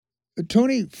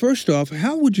Tony, first off,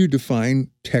 how would you define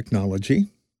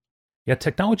technology? Yeah,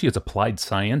 technology is applied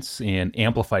science and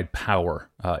amplified power.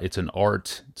 It's an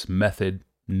art, it's method,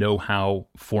 know how,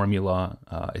 formula,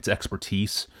 it's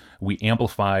expertise. We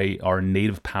amplify our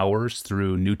native powers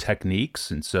through new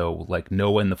techniques. And so, like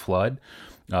Noah and the flood,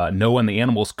 Noah and the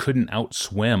animals couldn't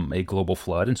outswim a global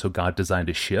flood. And so, God designed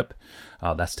a ship.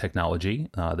 That's technology.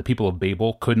 The people of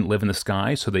Babel couldn't live in the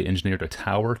sky. So, they engineered a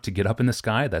tower to get up in the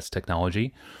sky. That's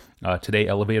technology. Today,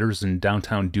 elevators in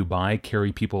downtown Dubai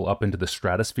carry people up into the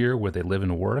stratosphere where they live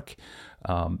and work.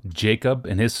 Jacob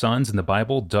and his sons in the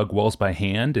Bible dug wells by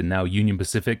hand, and now Union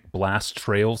Pacific blasts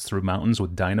trails through mountains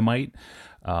with dynamite.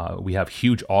 We have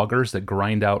huge augers that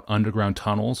grind out underground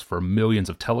tunnels for millions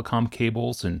of telecom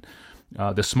cables, and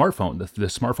the smartphone, the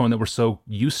smartphone that we're so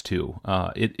used to,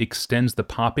 it extends the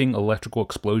popping electrical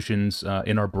explosions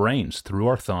in our brains through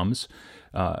our thumbs,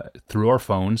 through our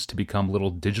phones to become little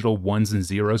digital ones and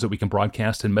zeros that we can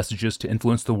broadcast in messages to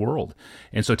influence the world.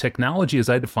 And so technology, as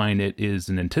I define it, is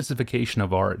an intensification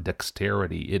of our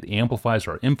dexterity. It amplifies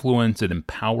our influence. It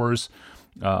empowers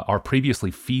our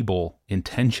previously feeble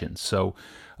intentions. So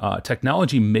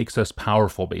technology makes us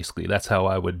powerful, basically. That's how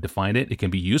I would define it. It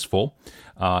can be useful,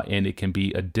 and it can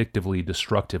be addictively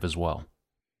destructive as well.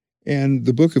 And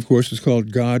the book, of course, is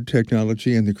called God,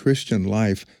 Technology, and the Christian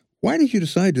Life. Why did you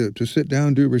decide to sit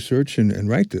down, do research, and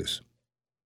write this?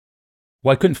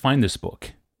 Well, I couldn't find this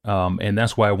book, and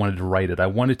that's why I wanted to write it. I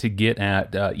wanted to get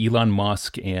at Elon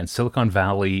Musk and Silicon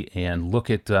Valley and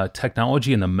look at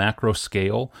technology in the macro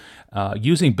scale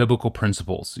using biblical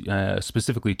principles,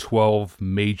 specifically 12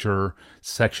 major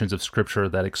sections of Scripture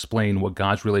that explain what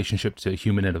God's relationship to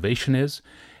human innovation is,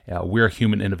 where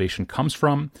human innovation comes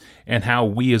from, and how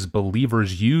we as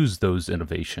believers use those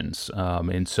innovations.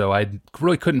 And so I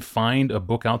really couldn't find a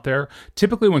book out there.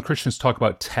 Typically when Christians talk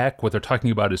about tech, what they're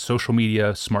talking about is social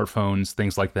media, smartphones,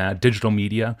 things like that, digital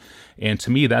media. And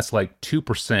to me, that's like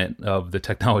 2% of the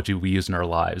technology we use in our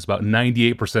lives. About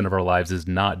 98% of our lives is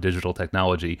not digital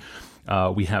technology.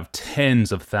 We have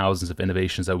tens of thousands of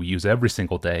innovations that we use every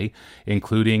single day,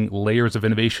 including layers of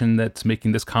innovation that's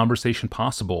making this conversation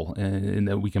possible and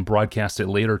that we can broadcast it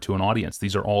later to an audience.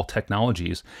 These are all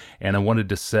technologies. And I wanted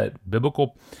to set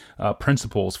biblical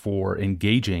principles for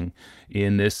engaging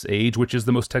in this age, which is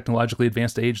the most technologically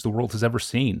advanced age the world has ever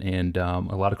seen. And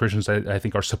a lot of Christians, I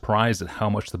think, are surprised at how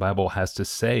much the Bible has to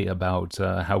say about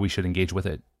how we should engage with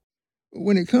it.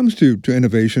 When it comes to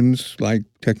innovations like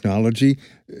technology,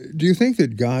 do you think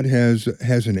that God has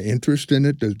an interest in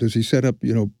it? Does he set up,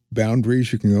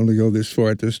 boundaries? You can only go this far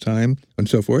at this time and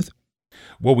so forth?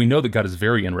 Well, we know that God is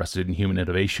very interested in human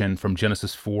innovation from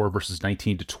Genesis 4, verses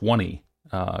 19 to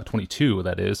 22,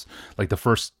 that is. Like the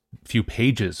first few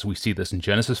pages, we see this in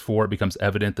Genesis 4. It becomes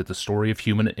evident that the story of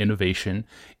human innovation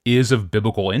is of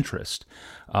biblical interest.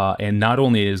 And not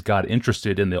only is God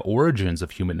interested in the origins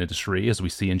of human industry, as we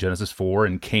see in Genesis 4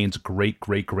 and Cain's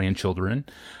great-great-grandchildren,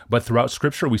 but throughout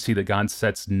Scripture, we see that God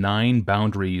sets 9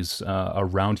 boundaries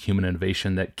around human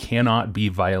innovation that cannot be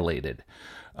violated.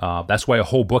 That's why a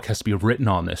whole book has to be written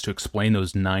on this to explain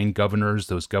those 9 governors,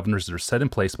 those governors that are set in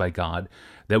place by God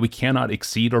that we cannot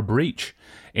exceed or breach.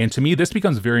 And to me, this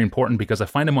becomes very important because I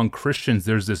find among Christians,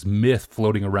 there's this myth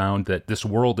floating around that this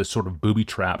world is sort of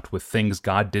booby-trapped with things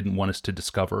God didn't want us to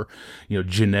discover,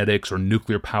 genetics or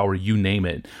nuclear power, you name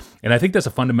it. And I think that's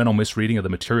a fundamental misreading of the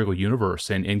material universe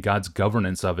and God's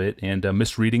governance of it, and a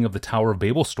misreading of the Tower of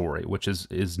Babel story, which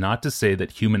is not to say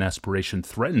that human aspiration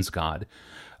threatens God,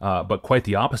 but quite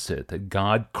the opposite, that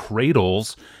God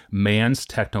cradles man's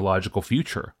technological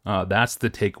future. That's the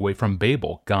takeaway from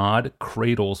Babel. God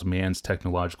cradles man's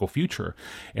technological future.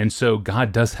 And so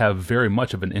God does have very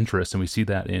much of an interest, and we see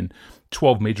that in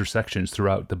 12 major sections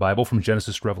throughout the Bible from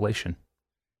Genesis to Revelation.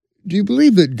 Do you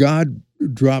believe that God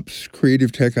drops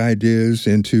creative tech ideas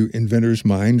into inventors'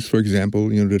 minds? For example,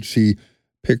 does he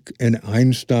pick an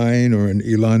Einstein or an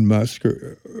Elon Musk?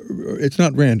 Or it's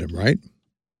not random, right?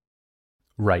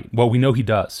 Right. Well, we know he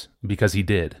does because he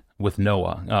did with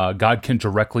Noah. God can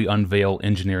directly unveil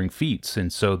engineering feats.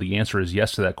 And so the answer is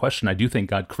yes to that question. I do think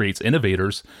God creates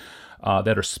innovators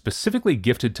that are specifically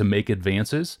gifted to make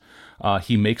advances.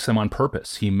 He makes them on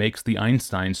purpose. He makes the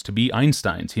Einsteins to be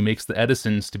Einsteins. He makes the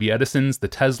Edisons to be Edisons, the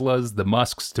Teslas, the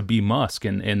Musks to be Musk.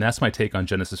 And that's my take on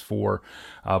Genesis 4,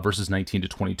 verses 19 to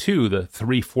 22. The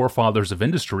 3 forefathers of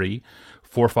industry,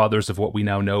 forefathers of what we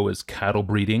now know as cattle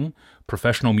breeding,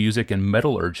 professional music, and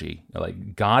metallurgy.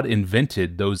 Like God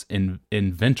invented those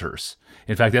inventors.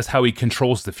 In fact, that's how he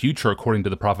controls the future, according to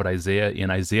the prophet Isaiah in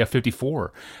Isaiah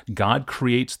 54. God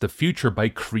creates the future by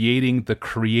creating the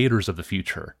creators of the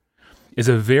future. is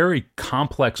a very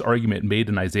complex argument made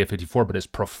in Isaiah 54, but is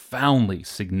profoundly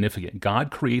significant.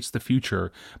 God creates the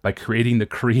future by creating the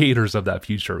creators of that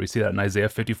future. We see that in Isaiah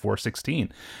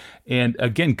 54:16. And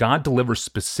again, God delivers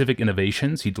specific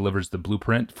innovations. He delivers the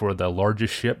blueprint for the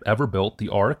largest ship ever built, the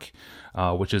Ark,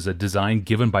 which is a design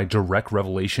given by direct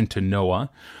revelation to Noah.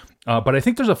 But I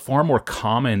think there's a far more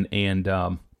common and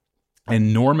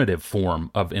normative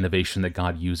form of innovation that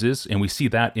God uses, and we see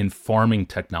that in farming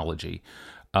technology.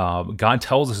 God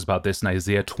tells us about this in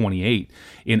Isaiah 28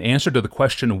 in answer to the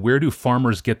question, where do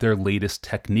farmers get their latest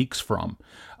techniques from?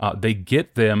 They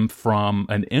get them from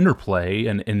an interplay,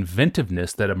 an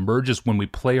inventiveness that emerges when we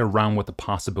play around with the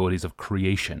possibilities of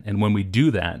creation. And when we do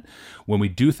that, when we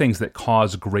do things that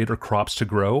cause greater crops to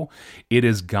grow, it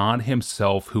is God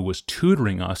himself who was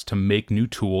tutoring us to make new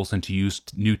tools and to use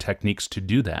new techniques to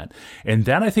do that. And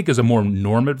that, I think, is a more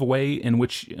normative way in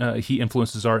which he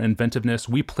influences our inventiveness.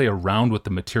 We play around with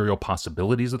the material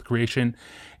possibilities of creation,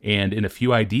 and in a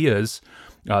few ideas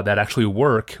that actually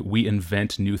work, we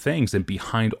invent new things. And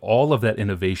behind all of that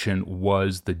innovation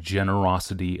was the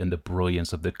generosity and the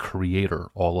brilliance of the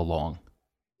Creator all along.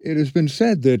 It has been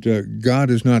said that God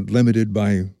is not limited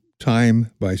by time,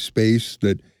 by space,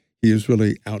 that he is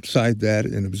really outside that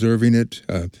and observing it.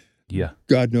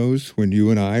 God knows when you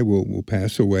and I will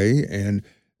pass away. And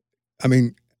I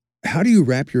mean, how do you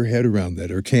wrap your head around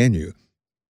that, or can you?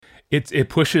 It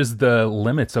pushes the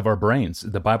limits of our brains.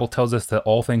 The Bible tells us that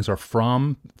all things are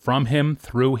from him,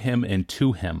 through him, and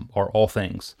to him are all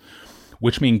things,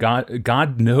 which means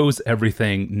God knows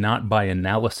everything not by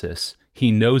analysis.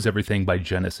 He knows everything by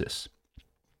Genesis.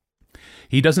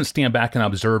 He doesn't stand back and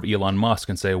observe Elon Musk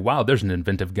and say, wow, there's an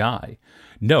inventive guy.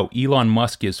 No, Elon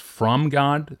Musk is from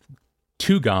God,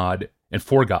 to God, and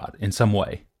for God in some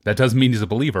way. That doesn't mean he's a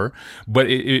believer, but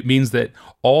it means that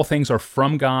all things are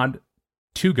from God,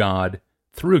 to God,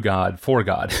 through God, for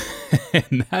God.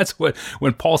 And that's what,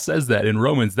 when Paul says that in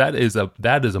Romans, that is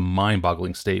a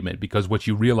mind-boggling statement, because what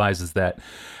you realize is that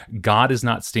God is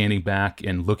not standing back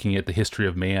and looking at the history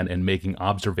of man and making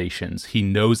observations. He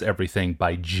knows everything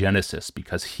by Genesis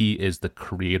because he is the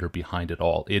creator behind it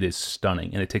all. It is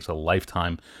stunning, and it takes a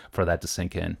lifetime for that to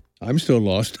sink in. I'm still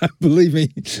lost, believe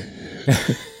me.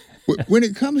 When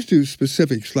it comes to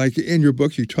specifics, like in your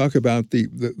book, you talk about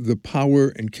the power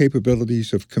and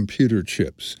capabilities of computer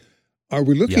chips. Are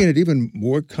we looking at even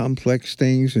more complex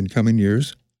things in coming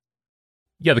years?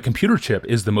 Yeah, the computer chip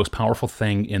is the most powerful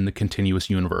thing in the continuous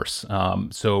universe.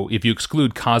 So if you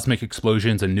exclude cosmic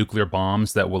explosions and nuclear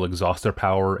bombs that will exhaust their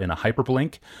power in a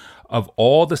hyperblink, of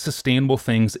all the sustainable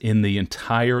things in the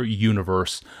entire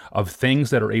universe, of things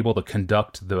that are able to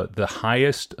conduct the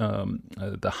highest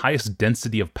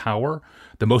density of power,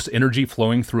 the most energy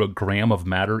flowing through a gram of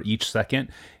matter each second,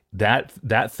 that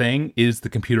thing is the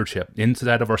computer chip.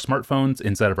 Inside of our smartphones,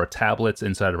 inside of our tablets,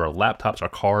 inside of our laptops, our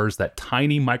cars, that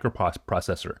tiny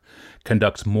microprocessor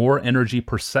conducts more energy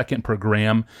per second per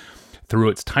gram through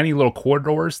its tiny little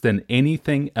corridors than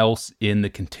anything else in the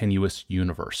continuous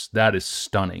universe. That is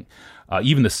stunning.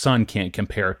 Even the sun can't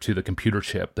compare to the computer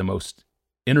chip, the most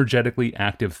energetically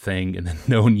active thing in the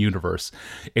known universe.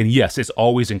 And yes, it's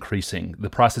always increasing. The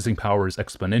processing power is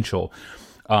exponential.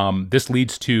 This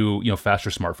leads to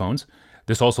faster smartphones.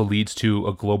 This also leads to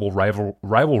a global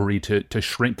rivalry to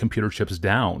shrink computer chips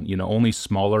down. Only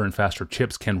smaller and faster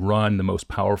chips can run the most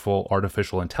powerful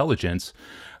artificial intelligence,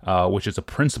 which is a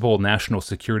principal national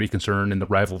security concern in the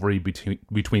rivalry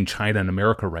between China and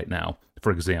America right now,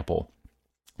 for example.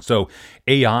 So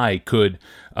AI could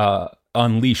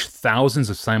unleash thousands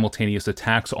of simultaneous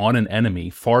attacks on an enemy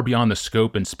far beyond the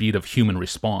scope and speed of human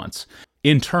response.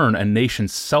 In turn, a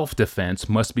nation's self-defense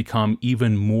must become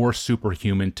even more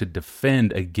superhuman to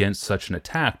defend against such an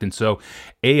attack. And so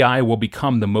AI will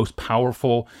become the most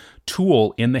powerful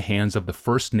tool in the hands of the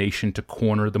first nation to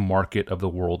corner the market of the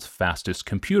world's fastest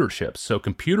computer chips. So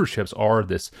computer chips are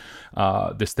this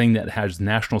thing that has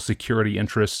national security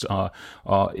interests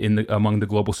among the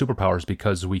global superpowers,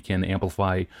 because we can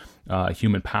amplify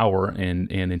human power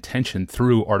and intention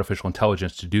through artificial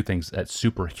intelligence to do things at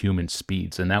superhuman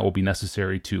speeds. And that will be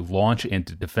necessary to launch and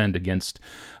to defend against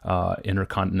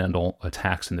intercontinental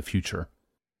attacks in the future.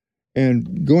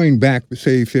 And going back,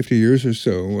 say, 50 years or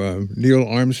so, Neil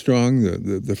Armstrong,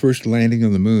 the first landing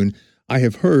on the moon, I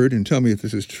have heard, and tell me if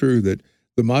this is true, that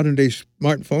the modern-day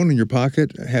smartphone in your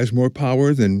pocket has more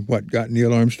power than what got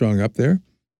Neil Armstrong up there?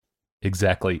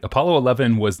 Exactly. Apollo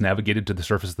 11 was navigated to the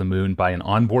surface of the moon by an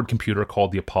onboard computer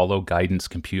called the Apollo Guidance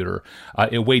Computer.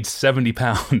 It weighed 70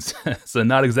 pounds, so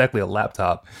not exactly a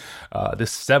laptop.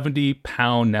 This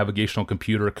 70-pound navigational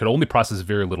computer could only process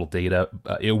very little data.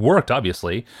 It worked,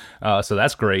 obviously, so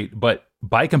that's great, but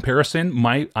By comparison,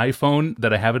 my iPhone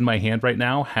that I have in my hand right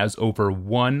now has over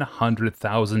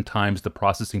 100,000 times the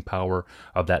processing power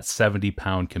of that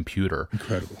 70-pound computer.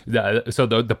 Incredible. So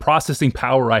the processing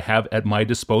power I have at my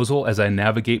disposal as I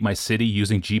navigate my city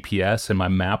using GPS and my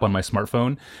map on my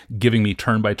smartphone, giving me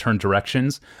turn-by-turn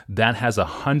directions, that has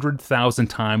 100,000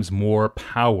 times more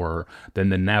power than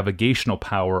the navigational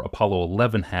power Apollo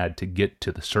 11 had to get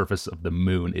to the surface of the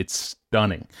moon. It's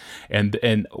stunning,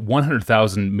 and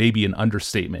 100,000 may be an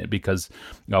understatement, because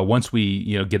once we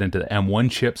get into the M1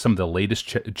 chip, some of the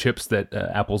latest chips that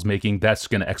Apple's making, that's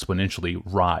going to exponentially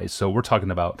rise. So we're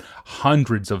talking about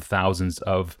hundreds of thousands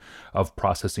of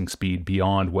processing speed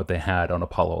beyond what they had on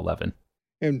Apollo 11.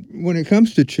 And when it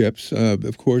comes to chips,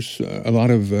 of course, a lot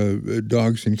of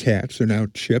dogs and cats are now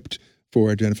chipped for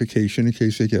identification in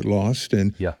case they get lost.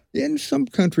 And in some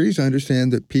countries, I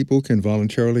understand that people can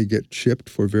voluntarily get chipped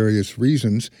for various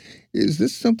reasons. Is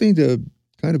this something to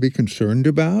kind of be concerned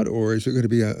about, or is it going to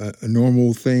be a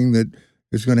normal thing that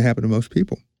is going to happen to most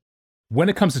people? When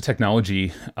it comes to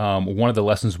technology, one of the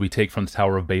lessons we take from the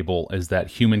Tower of Babel is that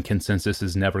human consensus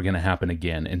is never going to happen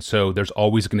again. And so there's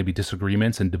always going to be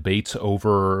disagreements and debates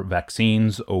over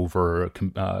vaccines, over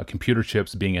computer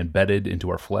chips being embedded into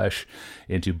our flesh,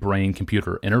 into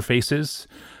brain-computer interfaces.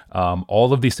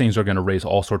 All of these things are going to raise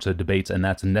all sorts of debates, and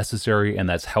that's necessary and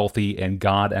that's healthy. And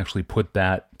God actually put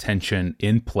that tension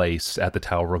in place at the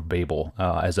Tower of Babel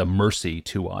as a mercy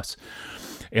to us.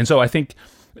 And so I think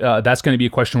that's going to be a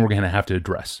question we're going to have to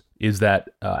address. Is that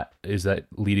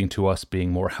leading to us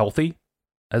being more healthy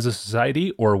as a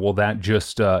society, or will that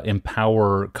just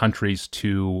empower countries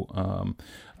to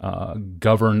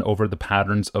govern over the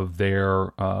patterns of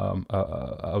their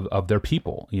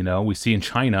people? We see in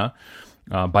China,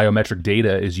 biometric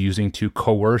data is using to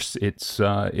coerce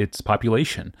its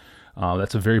population.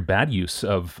 That's a very bad use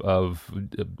of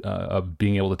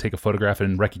being able to take a photograph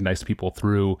and recognize people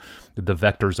through the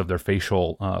vectors of their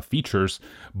facial features.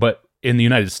 But in the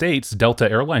United States, Delta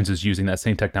Airlines is using that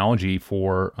same technology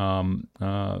for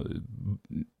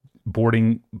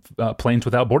boarding planes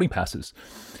without boarding passes.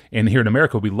 And here in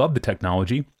America, we love the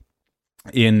technology.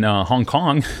 In Hong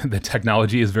Kong, the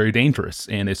technology is very dangerous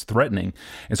and it's threatening.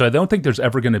 And so I don't think there's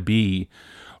ever going to be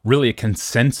really a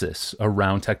consensus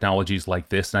around technologies like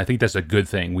this. And I think that's a good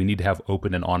thing. We need to have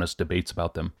open and honest debates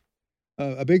about them.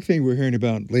 A big thing we're hearing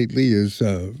about lately is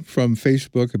from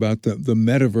Facebook about the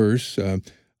metaverse.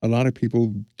 A lot of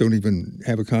people don't even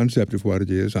have a concept of what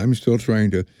it is. I'm still trying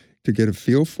to get a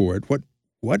feel for it.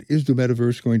 What is the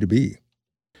metaverse going to be?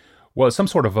 Well, it's some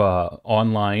sort of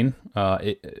online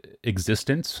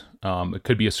existence. It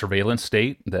could be a surveillance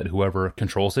state that whoever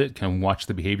controls it can watch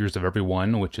the behaviors of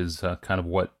everyone, which is kind of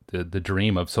what the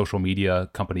dream of social media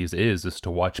companies is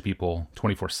to watch people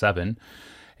 24/7.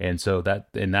 And so that,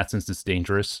 in that sense, it's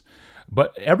dangerous.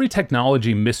 But every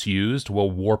technology misused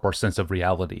will warp our sense of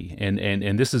reality.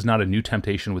 And this is not a new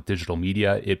temptation with digital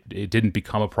media. It didn't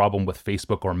become a problem with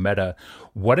Facebook or Meta.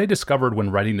 What I discovered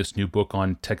when writing this new book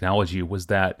on technology was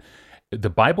that the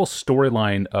Bible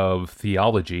storyline of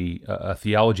theology, a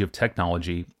theology of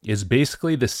technology, is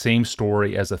basically the same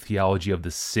story as a theology of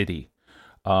the city.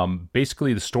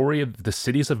 Basically, the story of the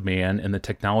cities of man and the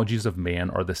technologies of man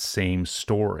are the same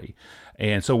story.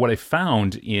 And so what I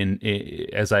found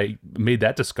as I made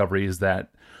that discovery is that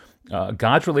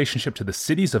God's relationship to the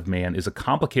cities of man is a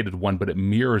complicated one, but it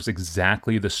mirrors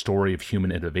exactly the story of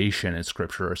human innovation in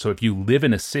Scripture. So if you live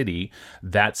in a city,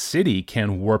 that city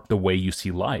can warp the way you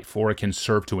see life, or it can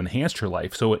serve to enhance your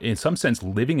life. So in some sense,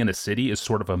 living in a city is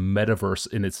sort of a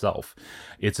metaverse in itself.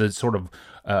 It's a sort of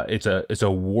it's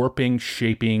a warping,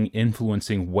 shaping,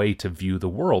 influencing way to view the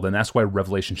world. And that's why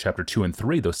Revelation chapter 2 and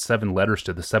 3, those 7 letters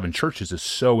to the 7 churches, is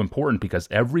so important, because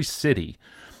every city,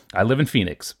 I live in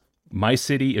Phoenix, my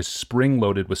city is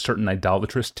spring-loaded with certain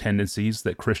idolatrous tendencies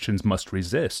that Christians must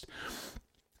resist.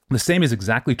 The same is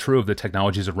exactly true of the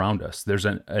technologies around us. There's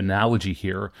an analogy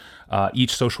here.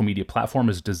 Each social media platform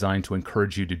is designed to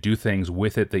encourage you to do things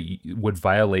with it that would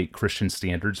violate Christian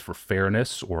standards for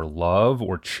fairness or love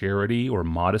or charity or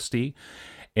modesty.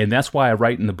 And that's why I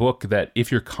write in the book that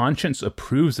if your conscience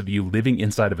approves of you living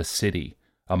inside of a city,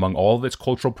 among all of its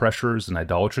cultural pressures and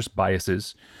idolatrous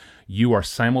biases, you are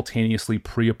simultaneously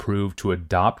pre-approved to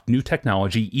adopt new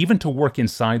technology, even to work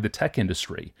inside the tech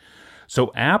industry. So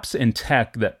apps and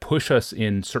tech that push us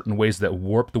in certain ways that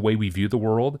warp the way we view the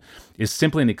world is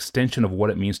simply an extension of what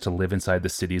it means to live inside the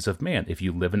cities of man. If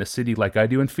you live in a city like I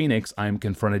do in Phoenix, I am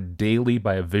confronted daily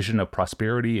by a vision of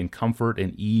prosperity and comfort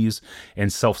and ease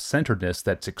and self-centeredness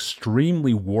that's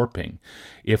extremely warping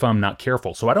if I'm not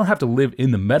careful. So I don't have to live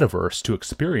in the metaverse to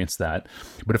experience that,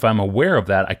 but if I'm aware of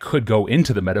that, I could go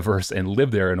into the metaverse and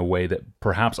live there in a way that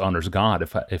perhaps honors God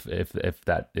if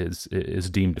that is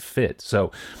deemed fit.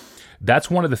 So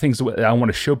that's one of the things that I want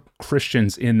to show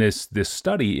Christians in this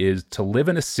study is to live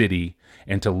in a city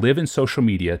and to live in social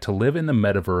media, to live in the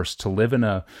metaverse, to live in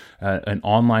an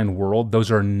online world.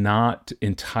 Those are not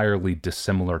entirely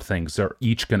dissimilar things. They're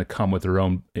each going to come with their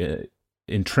own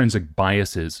intrinsic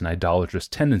biases and idolatrous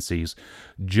tendencies,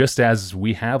 just as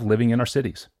we have living in our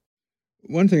cities.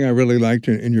 One thing I really liked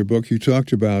in your book, you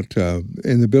talked about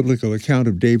in the biblical account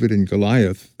of David and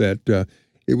Goliath, that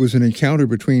it was an encounter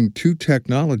between two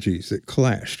technologies that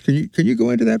clashed. Can you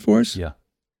go into that for us? Yeah.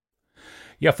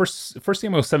 First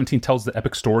Samuel 17 tells the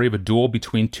epic story of a duel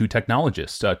between two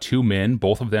technologists, two men,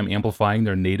 both of them amplifying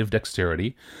their native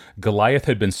dexterity. Goliath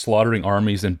had been slaughtering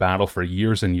armies in battle for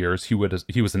years and years. He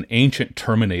was an ancient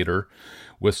Terminator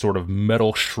with sort of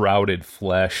metal-shrouded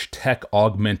flesh,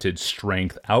 tech-augmented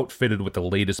strength, outfitted with the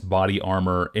latest body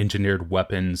armor, engineered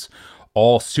weapons,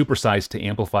 all supersized to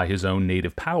amplify his own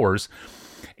native powers.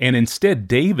 And instead,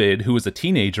 David, who was a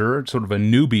teenager, sort of a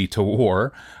newbie to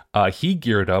war, he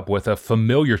geared up with a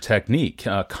familiar technique,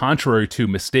 contrary to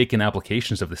mistaken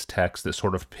applications of this text that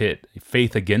sort of pit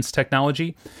faith against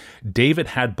technology. David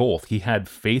had both. He had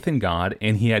faith in God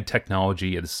and he had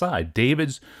technology at his side.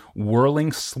 David's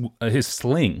whirling his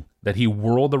sling that he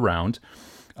whirled around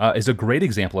is a great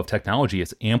example of technology.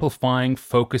 It's amplifying,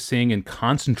 focusing, and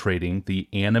concentrating the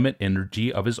animate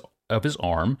energy of his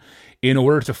arm in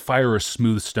order to fire a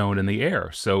smooth stone in the air.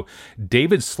 So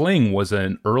David's sling was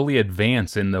an early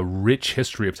advance in the rich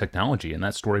history of technology, and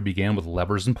that story began with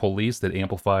levers and pulleys that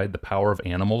amplified the power of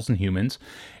animals and humans,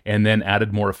 and then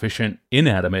added more efficient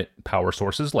inanimate power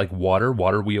sources like water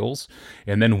wheels,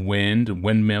 and then wind,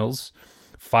 windmills,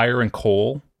 fire and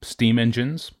coal, steam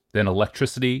engines, then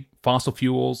electricity, fossil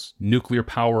fuels, nuclear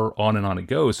power, on and on it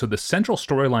goes. So the central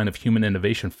storyline of human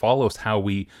innovation follows how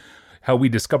we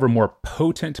discover more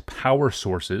potent power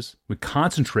sources. We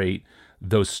concentrate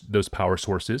those power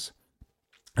sources,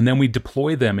 and then we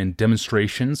deploy them in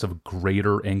demonstrations of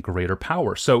greater and greater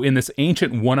power. So in this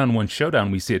ancient one-on-one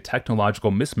showdown, we see a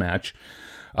technological mismatch,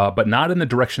 but not in the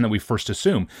direction that we first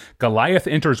assume. Goliath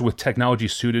enters with technology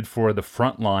suited for the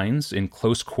front lines in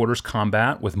close quarters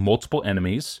combat with multiple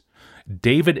enemies.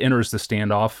 David enters the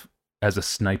standoff as a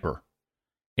sniper.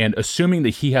 And assuming that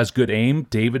he has good aim,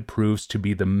 David proves to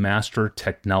be the master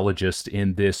technologist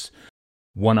in this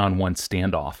one-on-one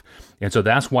standoff. And so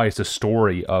that's why it's a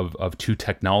story of two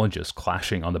technologists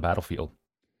clashing on the battlefield.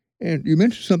 And you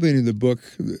mentioned something in the book,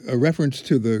 a reference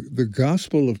to the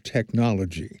gospel of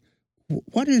technology.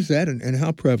 What is that, and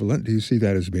how prevalent do you see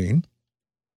that as being?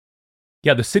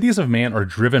 Yeah, the cities of man are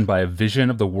driven by a vision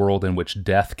of the world in which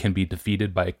death can be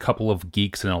defeated by a couple of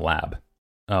geeks in a lab.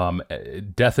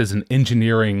 Death is an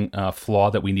engineering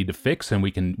flaw that we need to fix, and we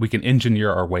can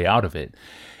engineer our way out of it.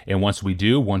 And once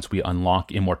we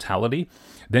unlock immortality,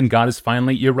 then God is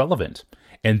finally irrelevant.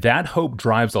 And that hope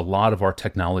drives a lot of our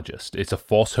technologists. It's a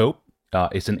false hope.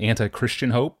 It's an anti-Christian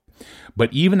hope.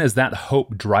 But even as that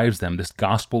hope drives them, this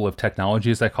gospel of technology,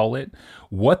 as I call it,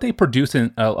 what they produce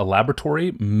in a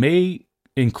laboratory may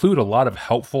include a lot of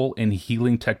helpful and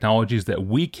healing technologies that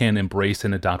we can embrace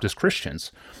and adopt as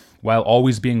Christians, while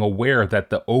always being aware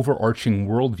that the overarching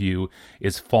worldview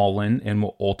is fallen and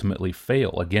will ultimately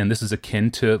fail. Again, this is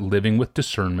akin to living with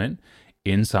discernment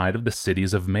inside of the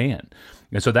cities of man.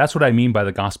 And so that's what I mean by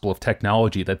the gospel of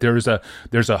technology, that there's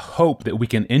a hope that we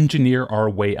can engineer our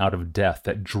way out of death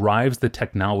that drives the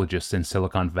technologists in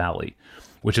Silicon Valley,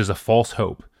 which is a false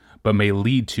hope, but may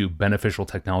lead to beneficial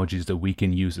technologies that we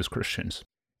can use as Christians.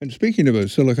 And speaking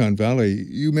of Silicon Valley,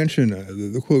 you mentioned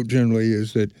the quote generally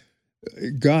is that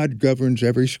God governs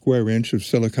every square inch of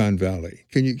Silicon Valley.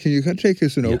 Can you take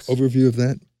us an overview of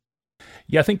that?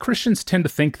 Yeah, I think Christians tend to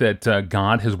think that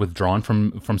God has withdrawn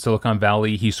from Silicon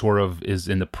Valley. He sort of is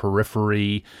in the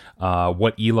periphery.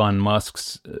 What Elon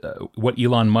Musk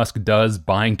does,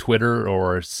 buying Twitter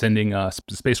or sending a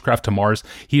spacecraft to Mars,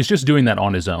 he's just doing that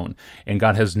on his own, and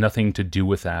God has nothing to do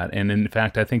with that. And in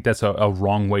fact, I think that's a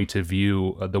wrong way to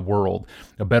view the world.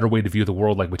 A better way to view the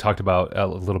world, like we talked about a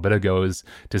little bit ago, is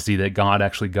to see that God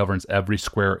actually governs every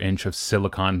square inch of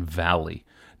Silicon Valley.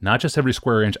 Not just every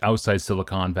square inch outside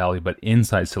Silicon Valley, but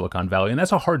inside Silicon Valley. And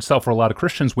that's a hard sell for a lot of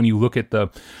Christians when you look at the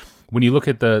When you look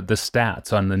at the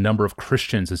stats on the number of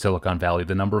Christians in Silicon Valley,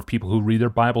 the number of people who read their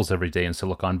Bibles every day in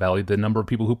Silicon Valley, the number of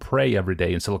people who pray every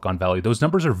day in Silicon Valley, those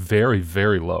numbers are very,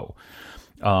 very low.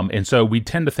 And so we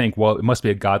tend to think, well, it must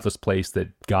be a godless place that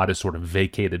God is sort of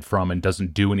vacated from and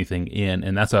doesn't do anything in.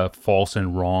 And that's a false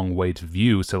and wrong way to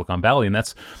view Silicon Valley. And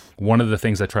that's one of the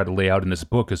things I try to lay out in this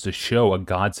book, is to show a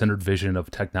God-centered vision of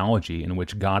technology in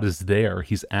which God is there,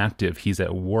 he's active, he's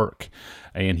at work,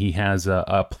 and he has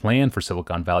a plan for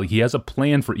Silicon Valley. He has a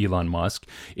plan for Elon Musk.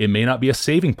 It may not be a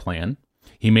saving plan.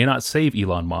 He may not save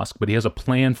Elon Musk, but he has a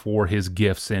plan for his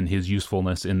gifts and his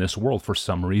usefulness in this world for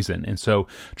some reason. And so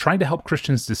trying to help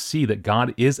Christians to see that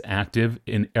God is active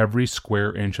in every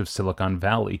square inch of Silicon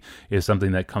Valley is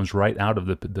something that comes right out of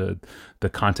the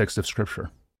context of Scripture.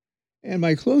 And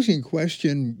my closing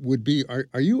question would be,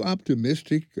 are you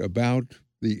optimistic about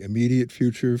the immediate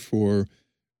future for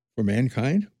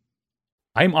mankind?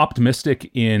 I'm optimistic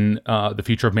in the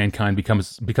future of mankind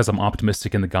because I'm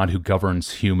optimistic in the God who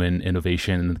governs human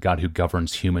innovation and the God who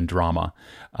governs human drama.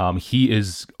 He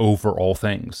is over all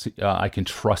things. I can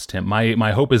trust him.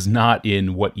 My hope is not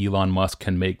in what Elon Musk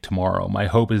can make tomorrow. My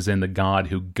hope is in the God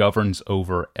who governs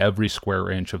over every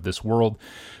square inch of this world,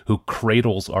 who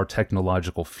cradles our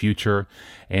technological future,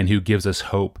 and who gives us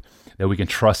hope that we can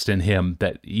trust in him,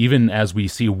 that even as we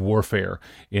see warfare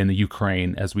in the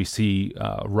Ukraine, as we see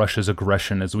Russia's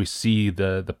aggression, as we see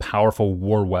the powerful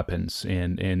war weapons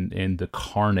and the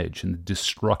carnage and the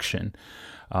destruction,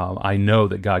 I know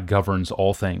that God governs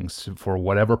all things for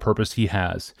whatever purpose he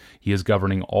has. He is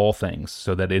governing all things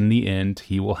so that in the end,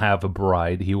 he will have a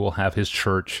bride, he will have his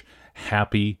church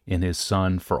happy in his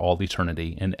Son for all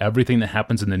eternity. And everything that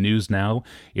happens in the news now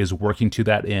is working to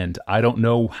that end. I don't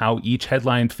know how each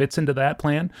headline fits into that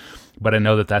plan, but I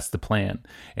know that that's the plan.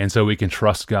 And so we can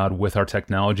trust God with our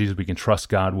technologies. We can trust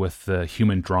God with the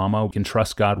human drama. We can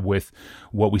trust God with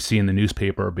what we see in the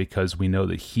newspaper, because we know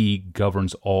that he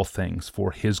governs all things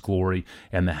for his glory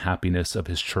and the happiness of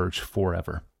his church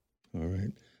forever. All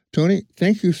right. Tony,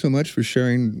 thank you so much for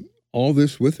sharing all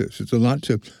this with us. It's a lot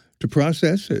to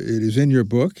process. It is in your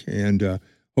book, and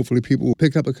hopefully people will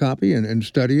pick up a copy and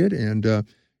study it, and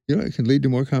it can lead to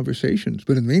more conversations.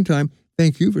 But in the meantime,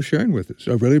 thank you for sharing with us.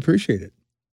 I really appreciate it.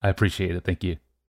 I appreciate it. Thank you.